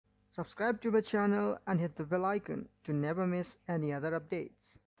Subscribe to my channel and hit the bell icon to never miss any other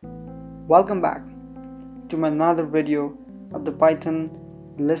updates. Welcome back to another video of the Python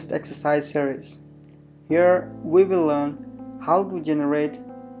list exercise series. Here we will learn how to generate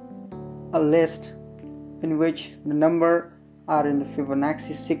a list in which the number are in the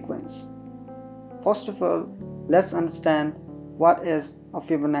Fibonacci sequence. First of all, let's understand what is a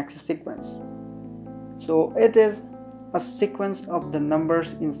Fibonacci sequence. So it is a sequence of the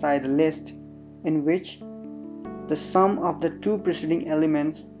numbers inside a list in which the sum of the two preceding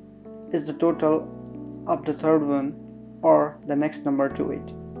elements is the total of the third one or the next number to it.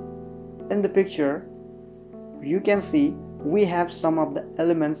 In the picture you can see we have some of the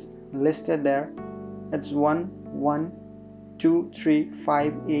elements listed there. It's 1, 1, 2, 3,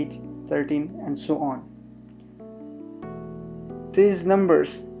 5, 8, 13 and so on. These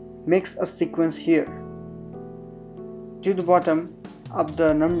numbers makes a sequence here. To the bottom of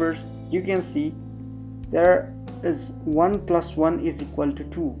the numbers you can see there is 1 plus 1 is equal to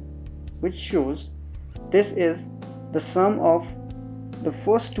 2, which shows this is the sum of the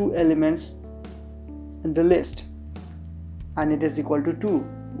first two elements in the list, and it is equal to 2,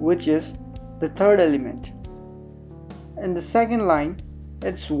 which is the third element. In the second line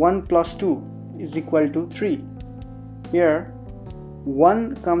it's 1 plus 2 is equal to 3. Here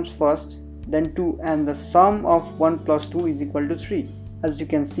 1 comes first, then 2, and the sum of 1 plus 2 is equal to 3, as you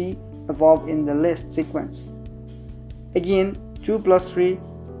can see above in the list sequence. Again 2 plus 3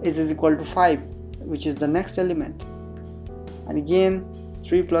 is equal to 5, which is the next element, and again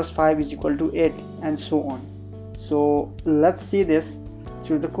 3 plus 5 is equal to 8 and so on. So let's see this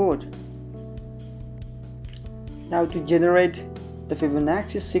through the code. Now to generate the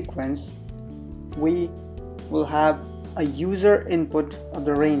Fibonacci sequence we will have a user input of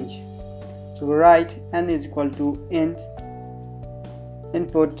the range. So we write n is equal to int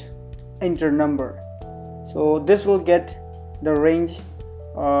input enter number. So this will get the range,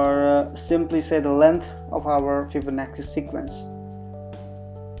 or simply say the length of our Fibonacci sequence.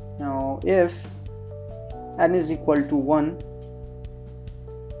 Now if n is equal to 1,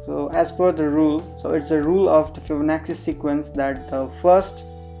 so as per the rule, so it's the rule of the Fibonacci sequence that the first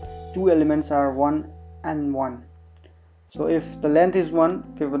two elements are 1 and 1. So if the length is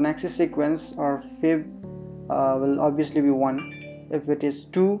 1, Fibonacci sequence or fib will obviously be 1. If it is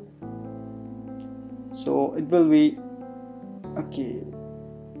 2, so it will be okay.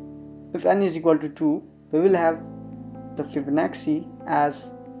 If n is equal to 2, we will have the Fibonacci as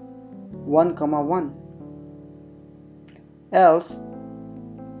 1, 1. Else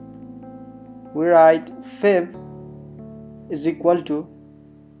we write fib is equal to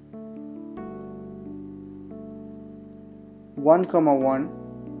 1, 1,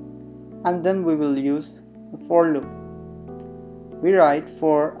 and then we will use the for loop. We write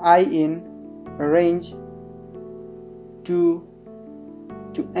for I in range 2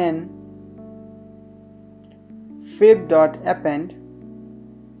 to n fib.append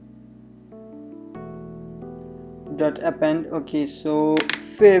okay, so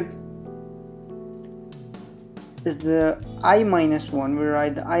fib is the I minus 1. We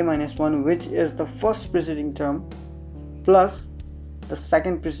write the I minus 1, which is the first preceding term, plus the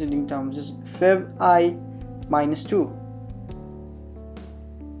second preceding term, which is fib I minus 2,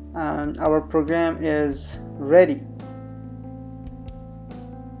 and our program is ready.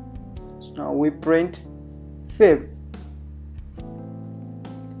 So now we print fib.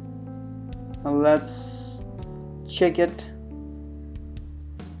 Now let's check it.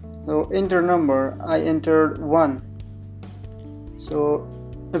 So enter number, I entered 1, so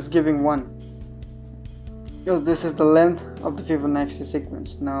it's giving 1, because this is the length of the Fibonacci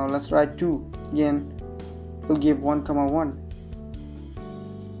sequence. Now let's write 2, again will give 1, 1.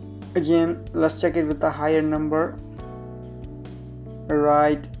 Again let's check it with a higher number. I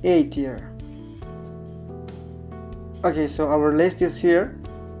write 8 here. Okay, so our list is here.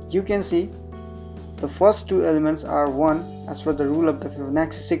 You can see the first two elements are 1 as per the rule of the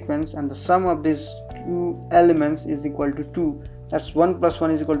Fibonacci sequence, and the sum of these two elements is equal to 2. That's 1 plus 1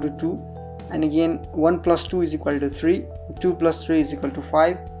 is equal to 2, and again 1 plus 2 is equal to 3, 2 plus 3 is equal to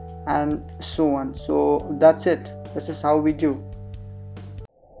 5, and so on. So that's it. This is how we do.